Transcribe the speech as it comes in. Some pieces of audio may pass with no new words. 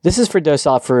This is Firdaus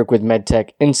Al-Farouk with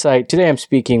MedTech Insight. Today I'm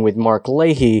speaking with Mark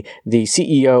Leahy, the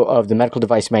CEO of the Medical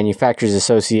Device Manufacturers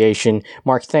Association.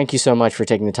 Mark, thank you so much for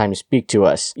taking the time to speak to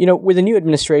us. With a new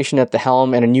administration at the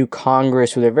helm and a new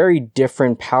Congress with a very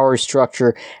different power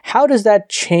structure, how does that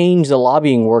change the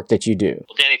lobbying work that you do?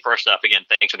 Well, Danny, first off, again,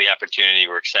 thanks for the opportunity.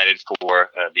 We're excited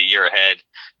for the year ahead.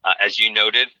 As you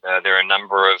noted, there are a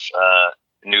number of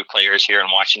new players here in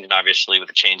Washington, obviously, with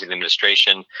the change in the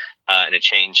administration and a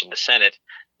change in the Senate.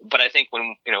 But I think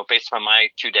based on my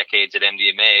 2 decades at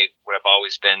MDMA, what I've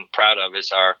always been proud of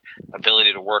is our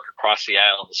ability to work across the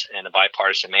aisles in a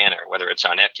bipartisan manner, whether it's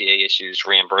on FDA issues,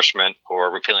 reimbursement,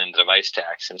 or repealing the device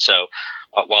tax. And so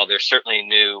while there's certainly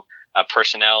new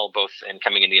personnel, both in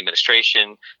coming in the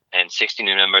administration and 60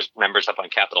 new members up on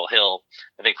Capitol Hill,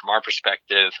 I think from our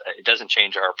perspective, it doesn't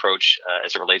change our approach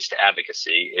as it relates to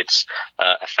advocacy. It's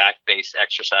a fact-based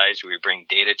exercise where we bring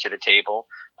data to the table,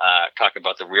 talk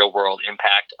about the real-world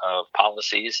impact of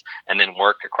policies, and then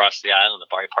work across the aisle in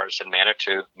a bipartisan manner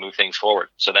to move things forward.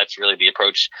 So that's really the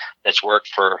approach that's worked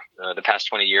for the past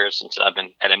 20 years since I've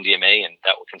been at MDMA, and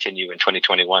that will continue in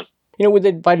 2021. With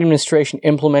the Biden administration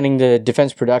implementing the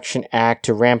Defense Production Act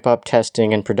to ramp up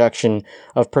testing and production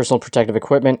of personal protective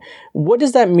equipment, what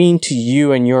does that mean to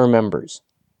you and your members?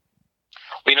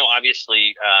 Well,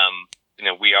 obviously,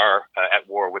 we are at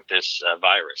war with this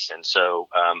virus. And so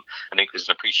I think there's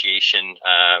an appreciation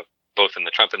both in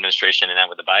the Trump administration and now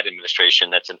with the Biden administration,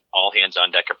 that's an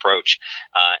all-hands-on-deck approach.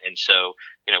 And so,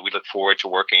 we look forward to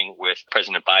working with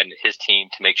President Biden and his team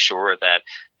to make sure that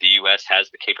the U.S.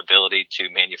 has the capability to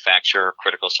manufacture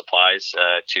critical supplies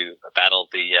to battle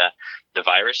the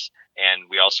virus. And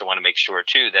we also want to make sure,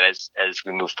 too, that as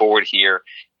we move forward here,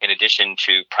 in addition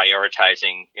to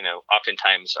prioritizing,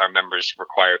 oftentimes our members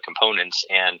require components,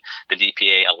 and the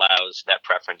DPA allows that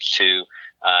preference to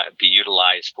be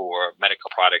utilized for medical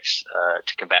products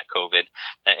to combat COVID.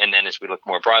 And then as we look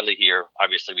more broadly here,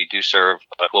 obviously we do serve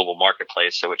a global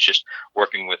marketplace. So it's just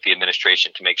working with the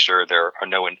administration to make sure there are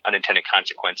no unintended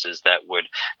consequences that would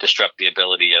disrupt the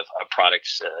ability of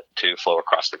products to flow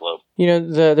across the globe.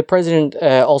 The president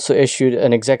also issued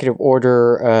an executive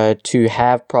order to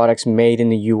have products made in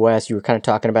the U.S. You were kind of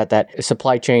talking about that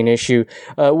supply chain issue.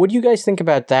 What do you guys think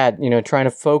about that? Trying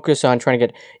to focus on trying to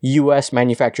get U.S.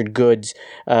 manufactured goods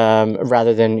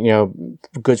rather than,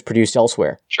 goods produced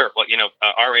elsewhere. Sure. Well,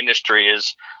 our industry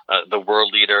is the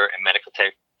world leader in medical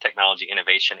technology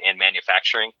innovation and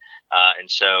manufacturing. And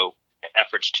so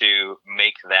efforts to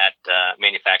make that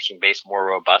manufacturing base more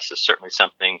robust is certainly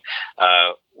something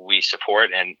we support,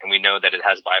 and we know that it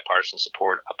has bipartisan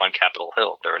support up on Capitol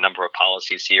Hill. There are a number of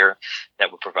policies here that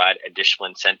would provide additional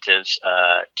incentives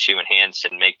to enhance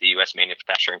and make the U.S.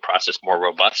 manufacturing process more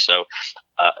robust. So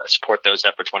support those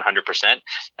efforts 100%.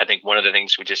 I think one of the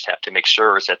things we just have to make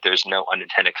sure is that there's no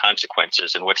unintended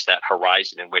consequences, and what's that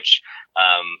horizon in which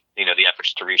the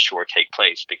efforts to reshore take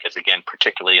place. Because again,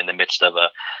 particularly in the midst of a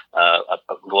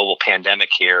global pandemic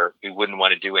here, we wouldn't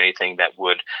want to do anything that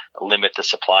would limit the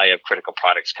supply of critical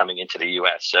products coming into the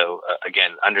U.S. So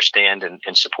again, understand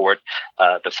and support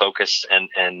the focus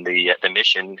and the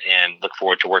mission, and look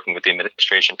forward to working with the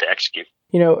administration to execute.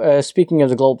 Speaking of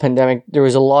the global pandemic, there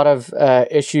was a lot of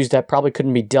issues that probably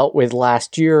couldn't be dealt with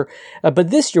last year. But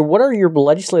this year, what are your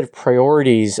legislative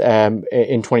priorities in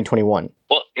 2021?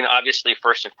 Well, obviously,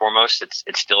 first and foremost,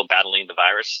 it's still battling the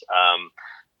virus.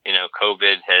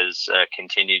 COVID has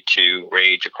continued to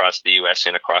rage across the U.S.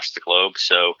 and across the globe.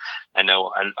 So I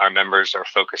know our members are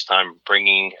focused on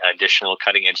bringing additional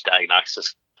cutting-edge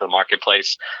diagnostics to the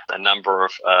marketplace, a number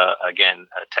of,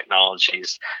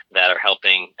 technologies that are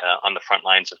helping on the front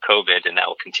lines of COVID, and that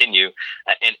will continue.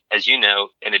 And as you know,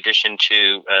 in addition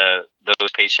to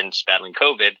those patients battling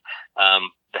COVID,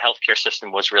 the healthcare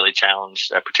system was really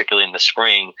challenged, particularly in the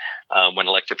spring when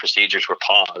elective procedures were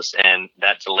paused, and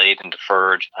that delayed and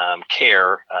deferred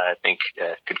care, I think,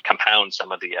 could compound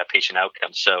some of the patient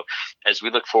outcomes. So as we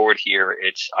look forward here,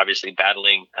 it's obviously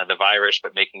battling the virus,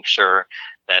 but making sure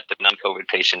that the non-COVID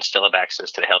patients still have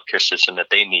access to the healthcare system that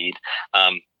they need.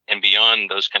 And beyond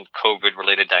those kind of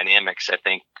COVID-related dynamics, I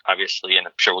think, obviously, and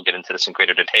I'm sure we'll get into this in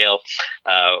greater detail,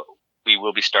 we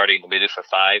will be starting the MDUFA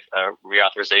 5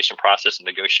 reauthorization process and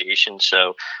negotiation.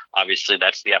 So obviously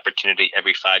that's the opportunity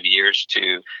every 5 years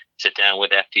to sit down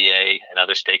with FDA and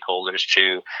other stakeholders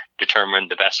to determine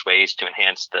the best ways to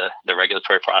enhance the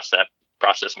regulatory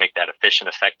process, make that efficient,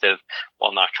 effective,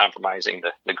 while not compromising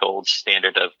the gold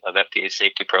standard of FDA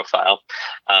safety profile.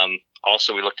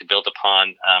 Also, we look to build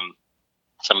upon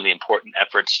some of the important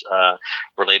efforts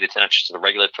related to not just to the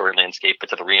regulatory landscape, but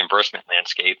to the reimbursement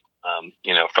landscape.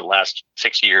 For the last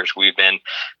 6 years, we've been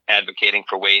advocating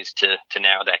for ways to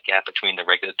narrow that gap between the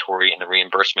regulatory and the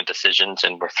reimbursement decisions.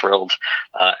 And we're thrilled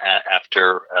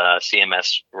after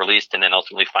CMS released and then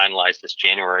ultimately finalized this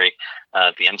January,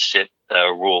 the MCIT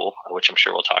rule, which I'm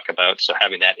sure we'll talk about. So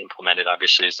having that implemented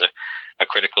obviously is a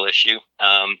critical issue.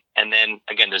 And then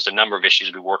again, there's a number of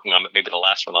issues we're working on, but maybe the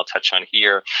last one I'll touch on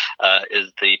here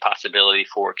is the possibility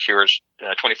for Cures,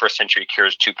 21st Century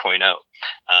Cures 2.0.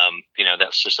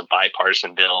 That's just a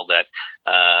bipartisan bill that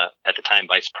at the time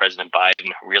Vice President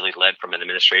Biden really led from an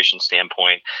administration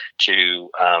standpoint to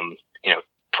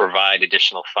provide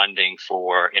additional funding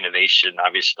for innovation.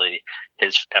 Obviously,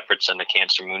 his efforts on the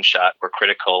Cancer Moonshot were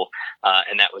critical,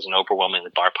 and that was an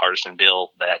overwhelmingly bipartisan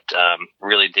bill that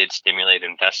really did stimulate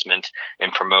investment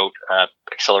and promote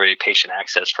accelerated patient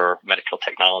access for medical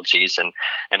technologies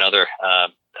and other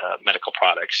medical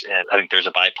products. And I think there's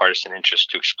a bipartisan interest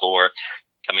to explore,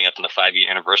 coming up on the 5-year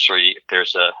anniversary, if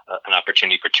there's an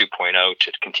opportunity for 2.0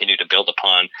 to continue to build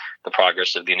upon the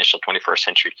progress of the initial 21st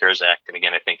Century Cures Act. And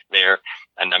again, I think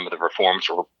a number of the reforms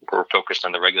were focused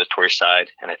on the regulatory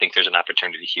side. And I think there's an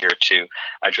opportunity here to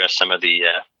address some of the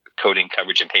coding,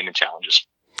 coverage, and payment challenges.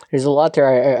 There's a lot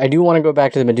there. I do want to go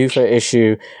back to the MDUFA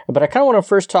issue, but I kind of want to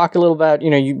first talk a little about,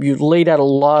 you laid out a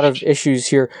lot of issues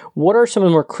here. What are some of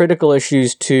the more critical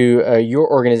issues to your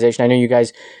organization? I know you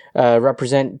guys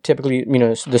represent typically,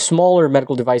 the smaller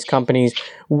medical device companies.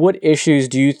 What issues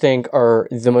do you think are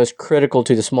the most critical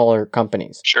to the smaller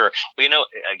companies? Sure. Well,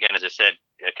 again, as I said,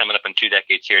 coming up in 2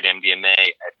 decades here at MDMA,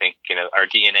 I think, our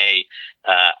DNA,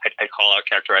 I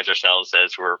characterize ourselves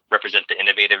as we represent the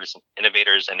innovators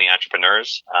and the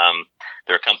entrepreneurs.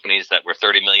 There are companies that were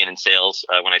 $30 million in sales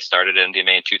when I started at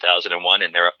MDMA in 2001,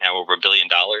 and they're up now over $1 billion.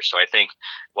 So I think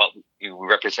while you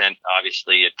represent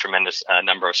obviously a tremendous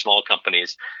number of small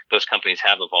companies, those companies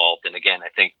have evolved. And again, I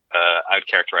think I would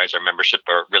characterize our membership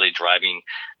are really driving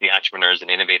the entrepreneurs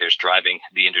and innovators, driving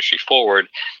the industry forward.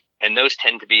 And those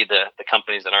tend to be the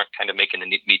companies that aren't kind of making the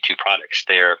Me Too products.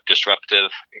 They're disruptive,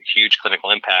 huge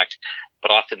clinical impact, but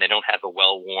often they don't have a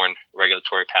well-worn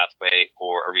regulatory pathway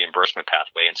or a reimbursement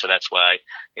pathway. And so that's why,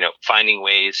 finding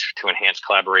ways to enhance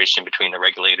collaboration between the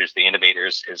regulators, the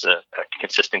innovators is a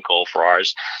consistent goal for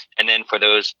ours. And then for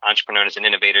those entrepreneurs and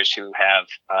innovators who have,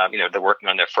 they're working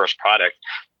on their first product,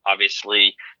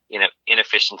 obviously,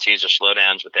 inefficiencies or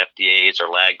slowdowns with FDAs or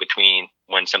lag between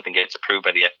when something gets approved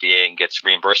by the FDA and gets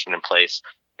reimbursement in place.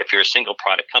 If you're a single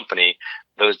product company,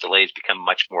 those delays become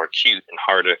much more acute and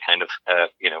harder to kind of,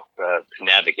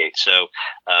 navigate. So,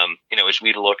 as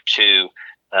we look to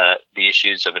the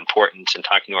issues of importance and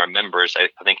talking to our members, I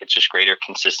think it's just greater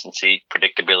consistency,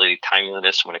 predictability,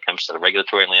 timeliness when it comes to the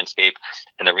regulatory landscape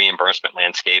and the reimbursement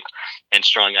landscape, and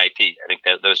strong IP. I think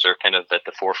that those are kind of at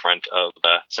the forefront of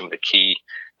some of the key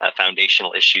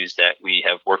foundational issues that we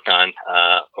have worked on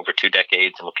over 2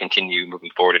 decades and will continue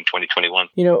moving forward in 2021.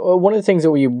 One of the things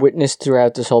that we witnessed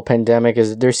throughout this whole pandemic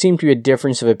is there seemed to be a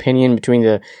difference of opinion between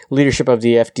the leadership of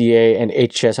the FDA and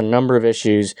HHS on a number of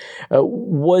issues.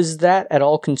 Was that at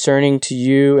all concerning to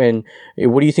you? And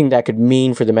what do you think that could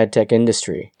mean for the medtech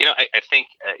industry? I think,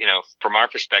 from our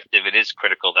perspective, it is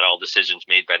critical that all decisions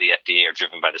made by the FDA are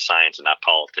driven by the science and not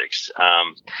politics.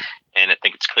 And I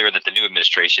think it's clear that the new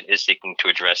administration is seeking to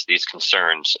address these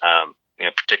concerns,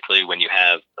 particularly when you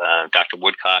have Dr.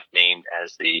 Woodcock named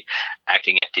as the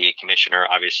acting FDA commissioner,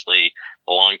 obviously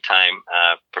a longtime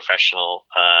professional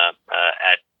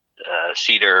at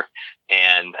CDER,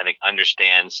 and I think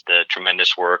understands the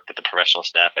tremendous work that the professional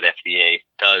staff at FDA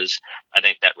does. I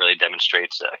think that really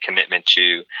demonstrates a commitment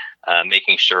to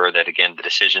making sure that, again, the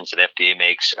decisions that FDA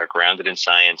makes are grounded in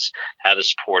science, have the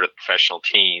support of a professional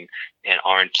team, and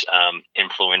aren't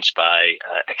influenced by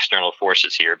external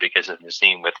forces here. Because as we've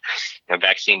seen with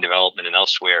vaccine development and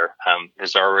elsewhere,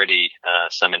 there's already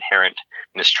some inherent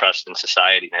mistrust in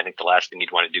society. And I think the last thing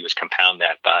you'd want to do is compound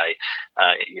that by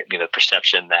the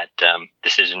perception that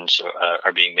decisions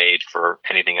are being made for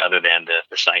anything other than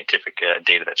the scientific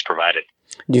data that's provided.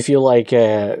 Do you feel like,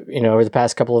 over the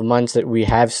past couple of months that we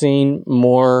have seen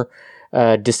more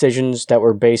decisions that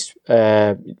were based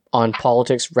on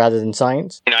politics rather than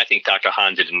science? I think Dr.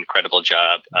 Hahn did an incredible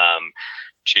job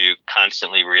to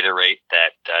constantly reiterate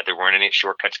that there weren't any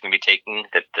shortcuts going to be taken,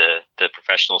 that the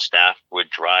professional staff would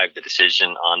drive the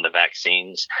decision on the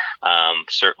vaccines.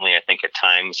 Certainly, I think at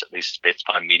times, at least based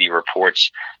on media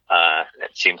reports,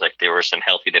 it seems like there were some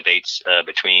healthy debates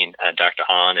between Dr.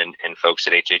 Hahn and folks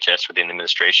at HHS within the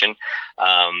administration.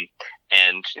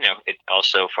 And, it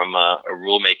also from a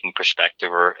rulemaking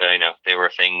perspective, or, there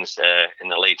were things in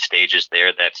the late stages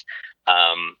there that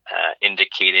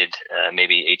indicated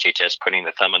maybe HHS putting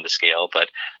the thumb on the scale, but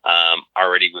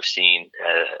already we've seen,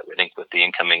 I think with the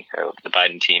incoming, the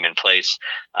Biden team in place,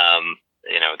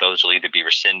 those will either be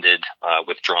rescinded,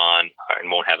 withdrawn,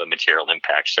 and won't have a material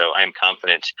impact. So I am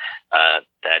confident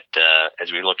that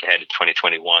as we look ahead to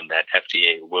 2021, that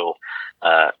FDA will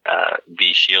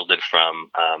be shielded from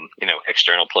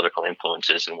external political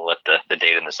influences, and will let the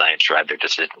data and the science drive their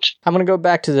decisions. I'm going to go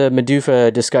back to the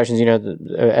MDUFA discussions.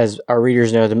 As our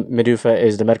readers know, the MDUFA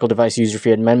is the Medical Device User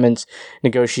Fee Amendments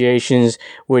negotiations,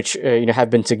 which have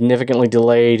been significantly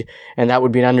delayed, and that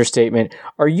would be an understatement.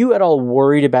 Are you at all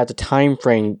worried about the time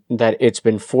frame that it's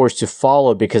been forced to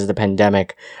follow because of the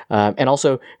pandemic? And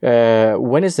also,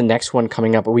 when is the next one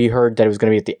coming up? We heard that it was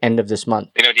going to be at the end of this month.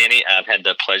 Danny, I've had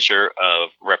the pleasure of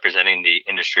representing the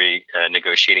industry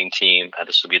negotiating team.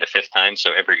 This will be the fifth time,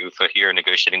 so every UFA here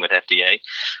negotiating with FDA.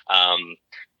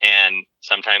 And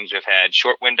sometimes we've had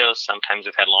short windows, sometimes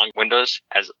we've had long windows.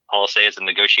 As I'll say as a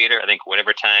negotiator, I think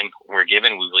whatever time we're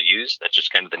given, we will use. That's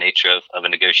just kind of the nature of a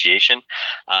negotiation.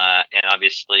 And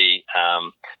obviously,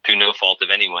 through no fault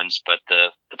of anyone's, but the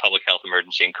public health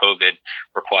emergency and COVID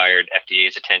required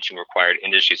FDA's attention, required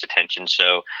industry's attention.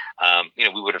 So,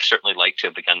 we would have certainly liked to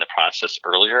have begun the process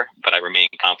earlier, but I remain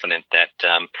confident that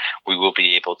we will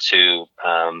be able to,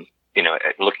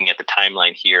 looking at the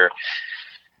timeline here,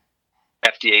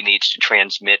 FDA needs to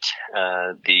transmit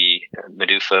the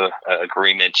MDUFA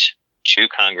agreement to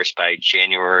Congress by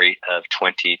January of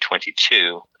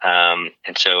 2022.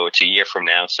 And so it's a year from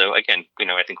now. So again,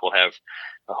 I think we'll have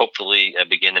hopefully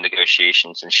begin the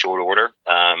negotiations in short order,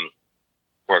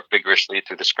 work vigorously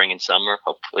through the spring and summer,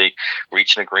 hopefully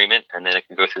reach an agreement, and then it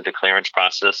can go through the clearance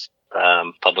process,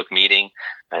 public meeting,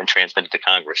 and transmitted to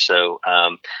Congress. So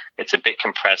it's a bit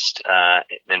compressed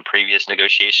than previous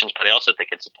negotiations, but I also think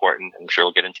it's important, and I'm sure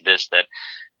we'll get into this, that,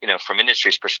 from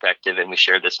industry's perspective, and we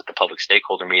shared this at the public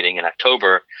stakeholder meeting in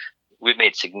October, we've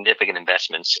made significant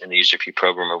investments in the user fee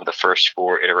program over the first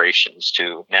 4 iterations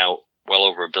to now well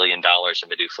over $1 billion in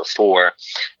MDUFA 4.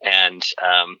 And,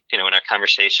 in our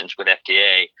conversations with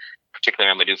FDA,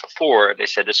 particularly on MDUFA 4, they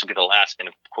said this would be the last kind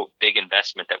of, quote, big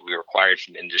investment that we required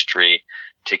from industry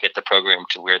to get the program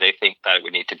to where they think that it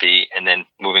would need to be. And then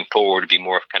moving forward to be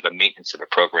more of kind of a maintenance of a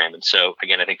program. And so,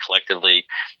 again, I think collectively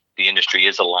the industry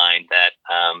is aligned that,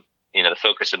 the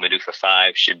focus of MDUFA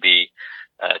 5 should be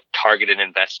targeted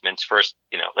investments. First,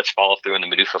 let's follow through on the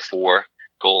MDUFA 4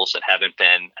 goals that haven't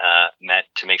been met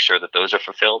to make sure that those are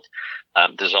fulfilled.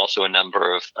 There's also a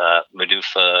number of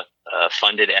MDUFA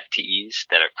funded FTEs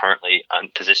that are currently on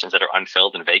positions that are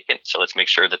unfilled and vacant. So let's make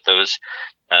sure that those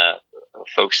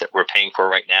folks that we're paying for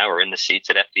right now are in the seats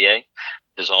at FDA.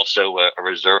 There's also a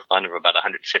reserve fund of about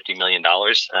 $150 million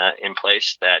in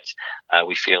place that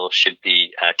we feel should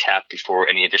be tapped before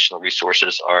any additional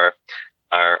resources are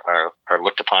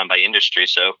looked upon by industry.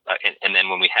 So, and then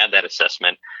when we have that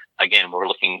assessment, again, we're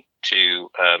looking to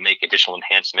make additional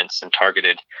enhancements and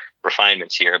targeted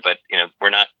refinements here, but we're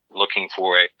not looking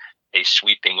for a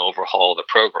sweeping overhaul of the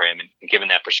program. And given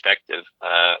that perspective,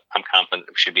 I'm confident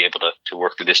that we should be able to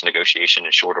work through this negotiation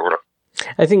in short order.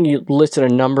 I think you listed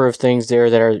a number of things there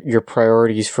that are your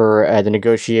priorities for the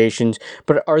negotiations,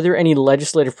 but are there any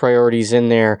legislative priorities in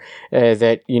there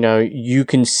that, you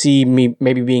can see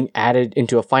maybe being added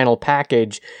into a final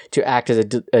package to act as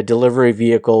a delivery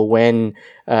vehicle when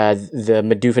the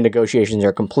MDUFA negotiations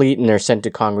are complete and they're sent to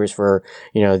Congress for,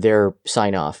 their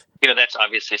sign off? That's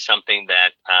obviously something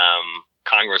that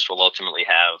Congress will ultimately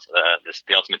have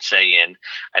the ultimate say in.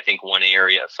 I think one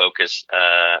area of focus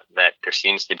that there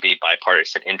seems to be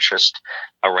bipartisan interest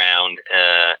around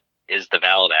is the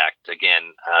VALID Act. Again,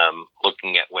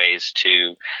 looking at ways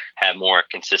to have more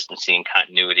consistency and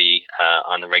continuity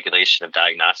on the regulation of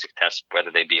diagnostic tests, whether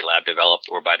they be lab developed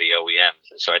or by the OEMs.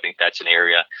 And so I think that's an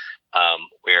area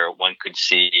where one could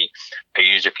see a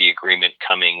user fee agreement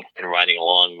coming and riding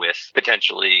along with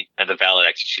potentially the VALID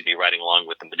Act, riding along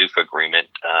with the MDUFA agreement.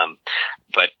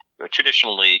 But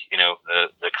traditionally,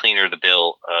 the cleaner the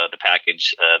bill, the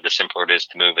package, the simpler it is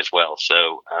to move as well.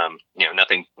 So,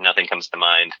 nothing comes to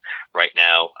mind right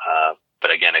now.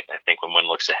 But again, I think when one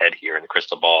looks ahead here in the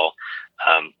crystal ball,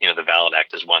 the VALID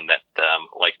Act is one that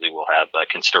likely will have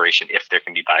consideration if there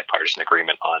can be bipartisan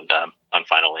agreement on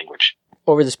final language.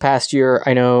 Over this past year,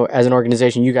 I know as an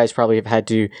organization, you guys probably have had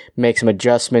to make some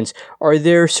adjustments. Are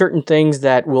there certain things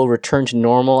that will return to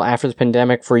normal after the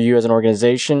pandemic for you as an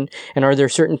organization? And are there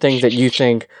certain things that you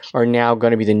think are now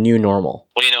going to be the new normal?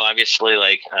 Well, obviously,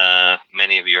 like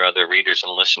many of your other readers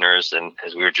and listeners, and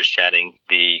as we were just chatting,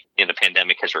 the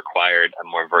pandemic has required a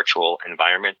more virtual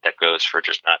environment that goes for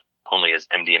just not only as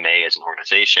MDMA as an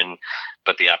organization,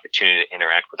 but the opportunity to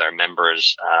interact with our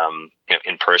members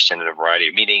in person at a variety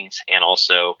of meetings, and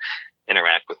also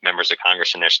interact with members of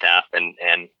Congress and their staff and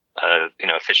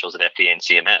officials at FDA and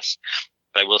CMS.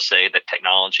 But I will say that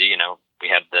technology, we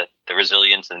have the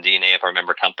resilience and DNA of our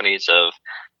member companies of,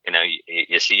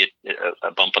 you see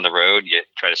a bump on the road, you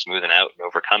try to smooth it out and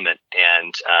overcome it.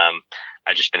 And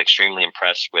I've just been extremely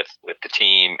impressed with the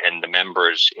team and the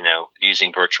members,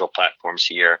 using virtual platforms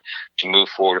here to move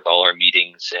forward with all our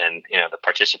meetings. And, the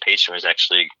participation was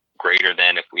actually greater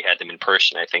than if we had them in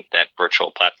person. I think that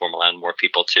virtual platform allowed more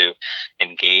people to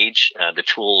engage. The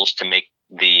tools to make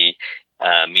the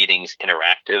meetings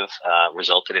interactive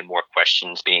resulted in more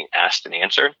questions being asked and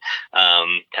answered.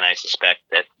 And I suspect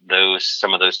that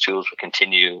some of those tools will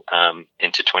continue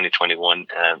into 2021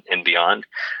 and beyond.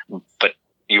 But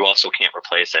you also can't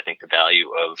replace, I think, the value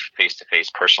of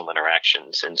face-to-face personal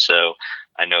interactions. And so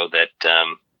I know that,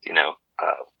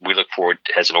 we look forward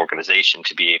as an organization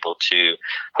to be able to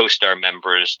host our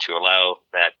members, to allow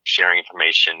that sharing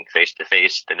information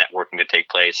face-to-face, the networking to take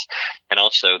place, and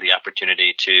also the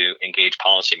opportunity to engage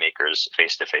policymakers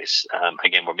face-to-face.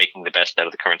 Again, we're making the best out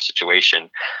of the current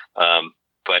situation.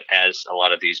 But as a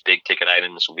lot of these big ticket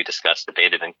items will be discussed,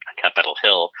 debated on Capitol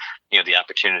Hill, the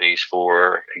opportunities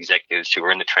for executives who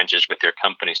are in the trenches with their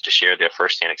companies to share their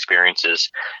firsthand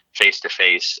experiences face to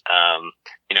face,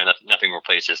 nothing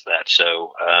replaces that.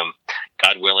 So,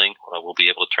 God willing, we'll be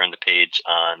able to turn the page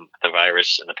on the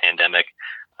virus and the pandemic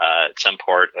at some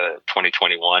part of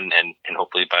 2021, and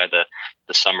hopefully by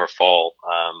the summer, fall,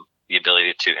 the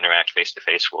ability to interact face to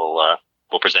face will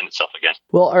present itself again.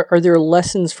 Well, are there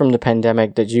lessons from the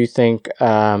pandemic that you think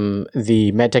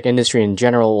the medtech industry in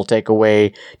general will take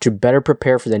away to better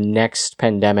prepare for the next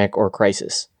pandemic or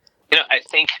crisis? I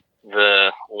think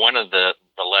one of the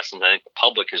lessons I think the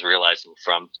public is realizing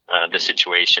from this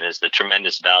situation is the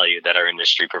tremendous value that our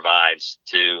industry provides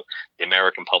to the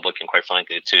American public and, quite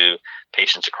frankly, to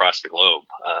patients across the globe.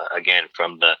 Again,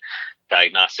 from the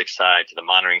diagnostic side to the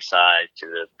monitoring side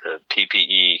to the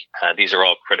PPE. These are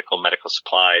all critical medical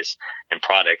supplies and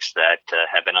products that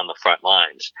have been on the front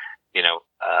lines.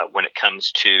 When it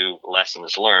comes to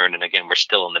lessons learned, and again, we're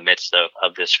still in the midst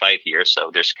of this fight here,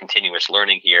 so there's continuous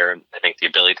learning here. And I think the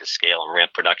ability to scale and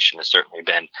ramp production has certainly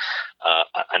been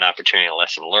an opportunity, a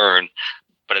lesson learned.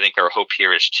 But I think our hope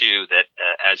here is too that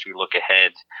as we look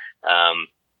ahead,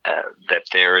 that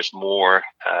there is more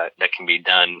that can be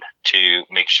done to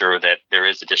make sure that there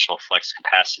is additional flex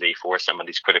capacity for some of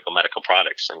these critical medical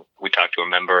products. And we talked to a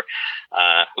member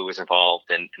who was involved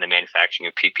in the manufacturing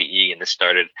of PPE, and this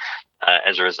started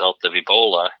as a result of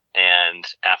Ebola. And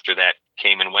after that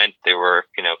came and went, there were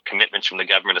commitments from the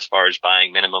government as far as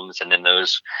buying minimums, and then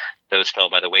those fell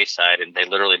by the wayside, and they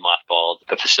literally mothballed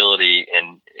the facility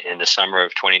in the summer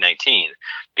of 2019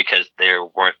 because there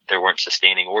weren't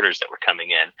sustaining orders that were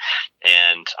coming in.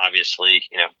 And obviously,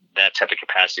 that type of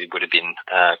capacity would have been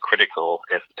critical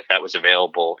if that was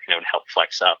available, to help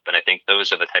flex up. And I think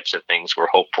those are the types of things we're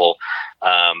hopeful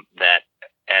that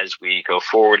as we go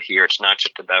forward here, it's not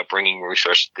just about bringing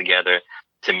resources together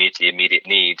to meet the immediate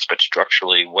needs, but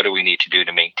structurally, what do we need to do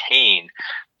to maintain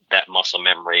that muscle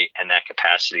memory and that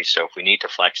capacity? So if we need to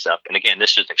flex up, and again,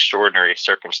 this is an extraordinary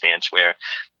circumstance where,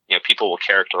 people will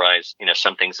characterize,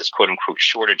 some things as quote unquote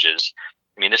shortages.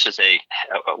 I mean, this is a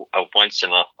once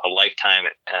in a lifetime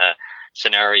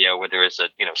scenario where there is a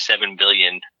 7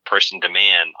 billion person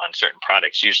demand on certain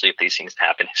products. Usually if these things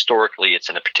happen historically, it's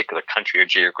in a particular country or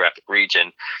geographic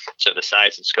region. So the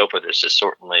size and scope of this is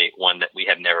certainly one that we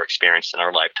have never experienced in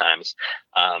our lifetimes.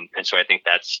 And so I think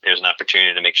there's an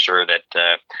opportunity to make sure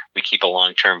that we keep a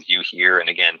long-term view here. And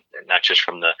again, not just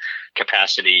from the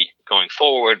capacity going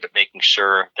forward, but making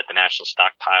sure that the national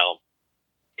stockpile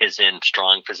is in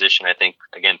strong position. I think,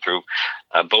 again, through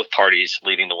both parties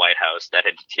leading the White House, that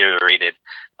had deteriorated.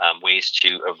 Ways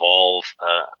to evolve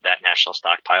that national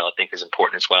stockpile, I think, is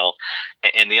important as well.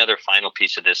 And the other final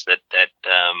piece of this that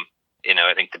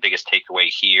I think the biggest takeaway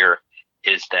here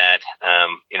is that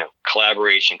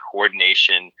collaboration,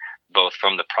 coordination, both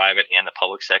from the private and the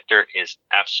public sector, is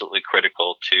absolutely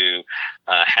critical to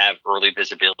have early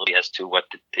visibility as to what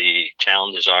the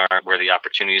challenges are, where the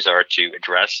opportunities are to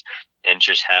address, and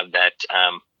just have that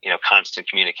constant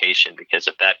communication, because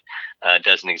if that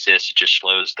doesn't exist, it just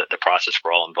slows the process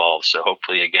for all involved. So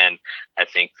hopefully, again, I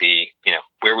think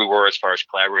where we were as far as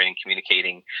collaborating,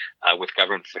 communicating with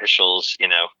government officials, in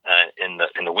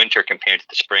the winter compared to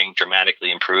the spring,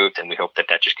 dramatically improved, and we hope that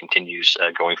just continues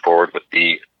going forward with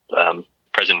the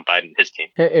President Biden and his team.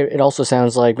 It also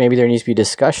sounds like maybe there needs to be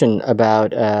discussion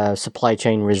about supply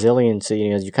chain resiliency. You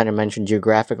know, as you kind of mentioned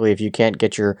geographically, if you can't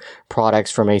get your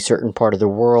products from a certain part of the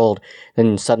world,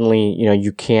 then suddenly, you know,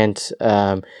 you can't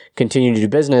continue to do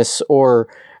business, or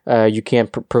you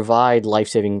can't provide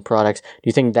life-saving products. Do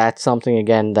you think that's something,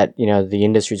 again, that, you know, the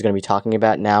industry is going to be talking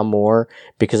about now more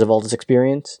because of all this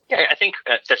experience? Yeah, I think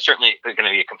that's certainly going to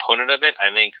be a component of it.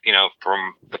 I think, you know,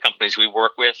 from the companies we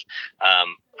work with,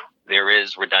 there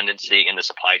is redundancy in the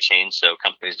supply chain, so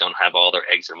companies don't have all their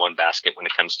eggs in one basket when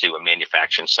it comes to a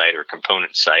manufacturing site or a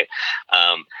component site.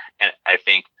 And I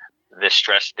think the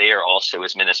stress there also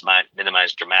is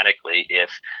minimized dramatically if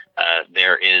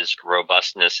there is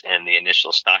robustness in the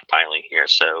initial stockpiling here.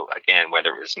 So again, whether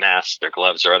it was masks or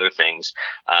gloves or other things,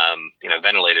 you know,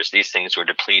 ventilators, these things were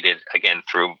depleted again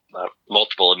through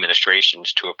multiple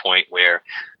administrations to a point where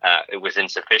it was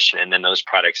insufficient, and then those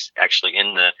products actually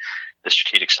in the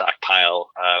strategic stockpile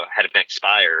had been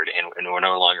expired and were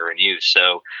no longer in use.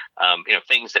 So, you know,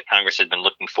 things that Congress had been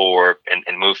looking for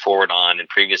and moved forward on in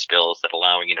previous bills that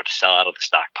allowing, you know, to sell out of the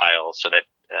stockpile so that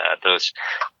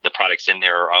the products in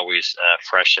there are always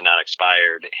fresh and not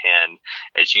expired. And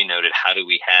as you noted, how do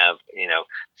we have, you know,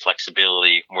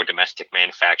 flexibility, more domestic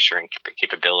manufacturing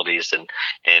capabilities and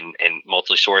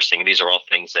multi-sourcing? And these are all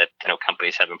things that, you know,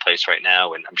 companies have in place right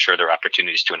now, and I'm sure there are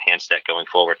opportunities to enhance that going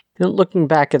forward. Looking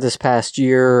back at this past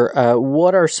year,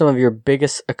 what are some of your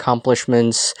biggest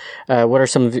accomplishments? What are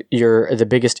some of the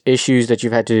biggest issues that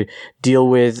you've had to deal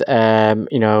with,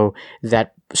 you know,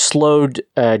 that slowed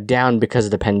down because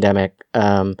of the pandemic?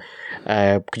 Could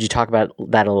you talk about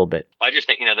that a little bit? I just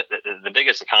think, you know, the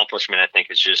biggest accomplishment, I think,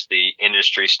 is just the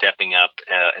industry stepping up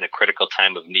in a critical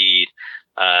time of need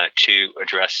to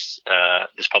address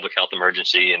this public health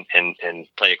emergency and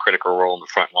play a critical role in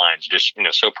the front lines. Just, you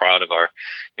know, so proud of our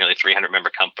nearly 300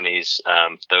 member companies,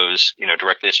 those, you know,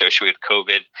 directly associated with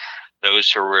COVID,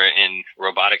 those who were in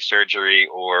robotic surgery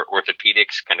or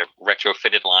orthopedics, kind of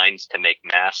retrofitted lines to make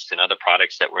masks and other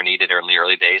products that were needed in the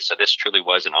early days. So this truly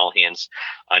was an all hands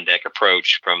on deck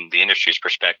approach from the industry's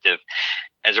perspective.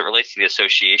 As it relates to the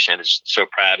association, I'm just so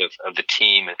proud of the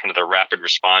team and kind of the rapid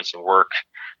response and work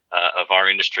of our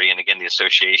industry, and again, the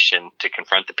association to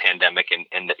confront the pandemic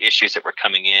and the issues that were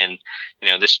coming in. You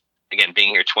know, this, again,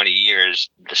 being here 20 years,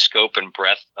 the scope and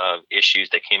breadth of issues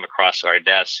that came across our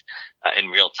desks in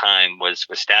real time was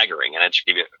staggering. And I'll just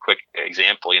give you a quick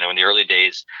example. You know, in the early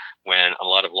days when a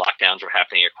lot of lockdowns were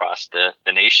happening across the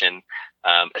nation,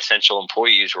 essential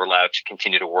employees were allowed to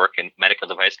continue to work in medical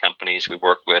device companies. We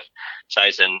worked with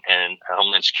Cision and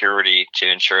Homeland Security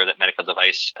to ensure that medical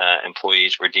device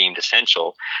employees were deemed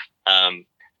essential.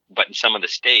 But in some of the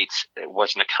states, it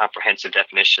wasn't a comprehensive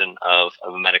definition of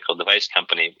a medical device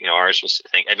company. You know, ours was, I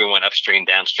think, everyone upstream,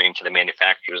 downstream to the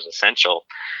manufacturer is essential.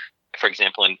 For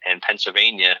example, in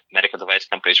Pennsylvania, medical device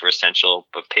companies were essential,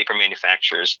 but paper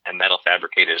manufacturers and metal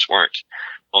fabricators weren't.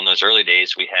 Well, in those early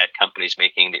days, we had companies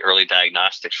making the early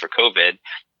diagnostics for COVID,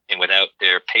 and without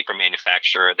their paper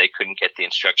manufacturer, they couldn't get the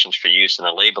instructions for use and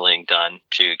the labeling done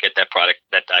to get that product,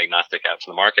 that diagnostic out to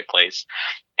the marketplace.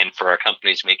 And for our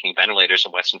companies making ventilators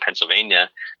in Western Pennsylvania,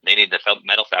 they needed the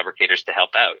metal fabricators to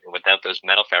help out. And without those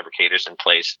metal fabricators in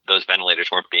place, those ventilators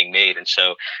weren't being made. And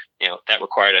so, you know, that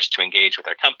required us to engage with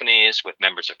our companies, with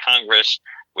members of Congress,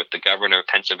 with the governor of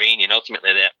Pennsylvania, and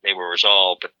ultimately that they were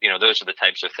resolved. But, you know, those are the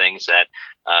types of things that,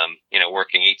 you know,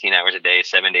 working 18 hours a day,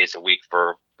 7 days a week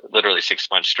for literally 6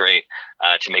 months straight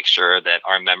to make sure that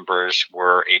our members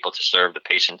were able to serve the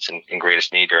patients in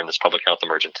greatest need during this public health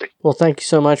emergency. Well, thank you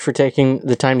so much for taking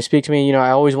the time to speak to me. You know, I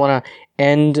always want to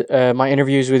end my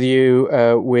interviews with you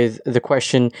with the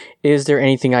question, is there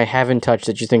anything I haven't touched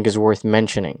that you think is worth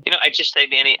mentioning? You know, I just say,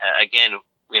 Danny, again,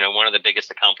 you know, one of the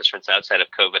biggest accomplishments outside of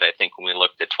COVID, I think, when we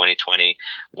looked at 2020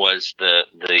 was the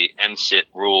MCIT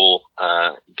rule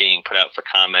being put out for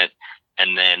comment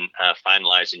and then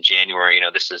finalized in January. You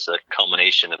know, this is a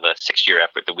culmination of a 6-year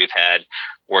effort that we've had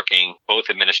working both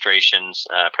administrations,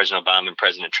 President Obama and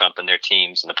President Trump and their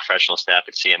teams and the professional staff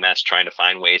at CMS, trying to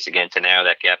find ways, again, to narrow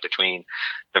that gap between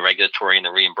the regulatory and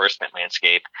the reimbursement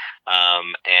landscape.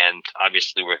 And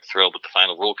obviously, we're thrilled with the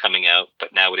final rule coming out,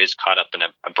 but now it is caught up in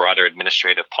a broader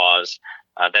administrative pause.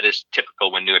 That is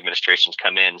typical when new administrations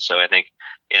come in. So I think,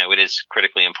 you know, it is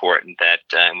critically important that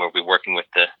and we'll be working with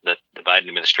the Biden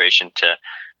administration to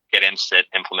get MCIT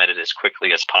implemented as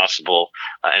quickly as possible.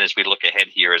 And as we look ahead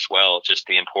here as well, just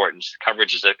the importance,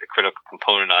 coverage is a critical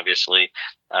component, obviously,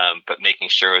 but making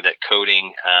sure that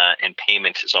coding and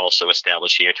payment is also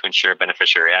established here to ensure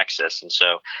beneficiary access. And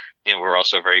so, you know, we're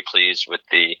also very pleased with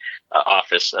the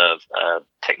Office of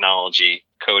Technology,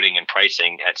 coding and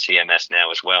pricing at CMS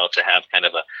now as well, to have kind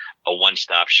of a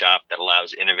one-stop shop that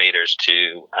allows innovators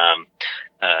to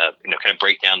kind of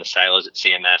break down the silos at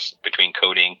CMS between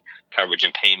coding, coverage,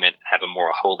 and payment, have a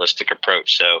more holistic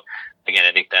approach. So again,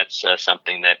 I think that's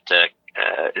something that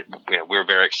we're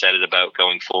very excited about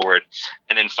going forward.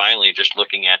 And then finally, just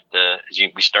looking at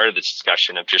we started this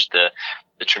discussion of just the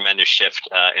tremendous shift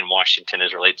in Washington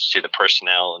as it relates to the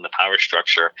personnel and the power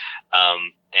structure.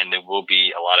 And there will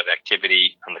be a lot of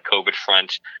activity on the COVID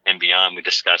front and beyond. We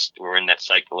discussed we're in that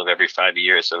cycle of every 5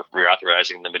 years of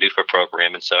reauthorizing the MEDUFA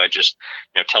program. And so I just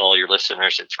tell all your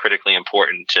listeners it's critically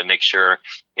important to make sure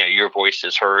your voice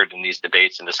is heard in these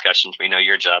debates and discussions. We know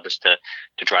your job is to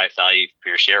drive value for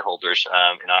your shareholders,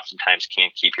 and oftentimes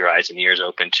can't keep your eyes and ears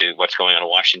open to what's going on in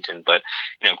Washington. But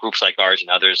groups like ours and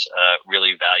others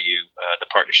really value the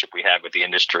partnership we have with the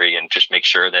industry, and just make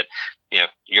sure that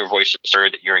your voice is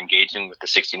heard, that you're engaging with the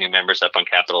 60 new members up on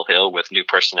Capitol Hill, with new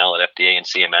personnel at FDA and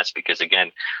CMS, because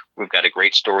again, we've got a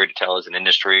great story to tell as an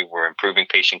industry. We're improving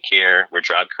patient care. We're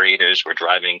job creators. We're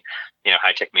driving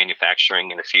high-tech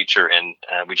manufacturing in the future, and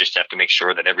we just have to make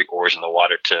sure that every oar is in the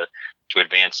water to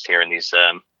advance here in these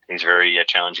very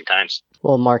challenging times.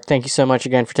 Well, Mark, thank you so much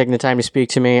again for taking the time to speak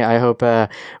to me. I hope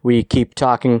we keep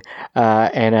talking,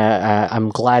 and I'm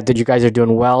glad that you guys are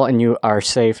doing well and you are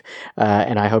safe,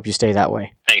 and I hope you stay that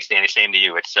way. Thanks, Danny. Same to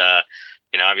you. It's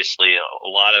obviously a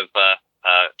lot of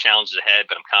challenges ahead,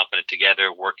 but I'm confident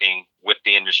together, working with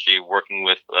the industry, working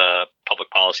with public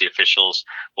policy officials,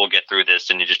 we'll get through this,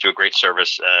 and you just do a great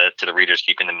service to the readers,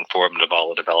 keeping them informed of all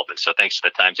the developments. So thanks for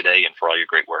the time today and for all your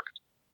great work.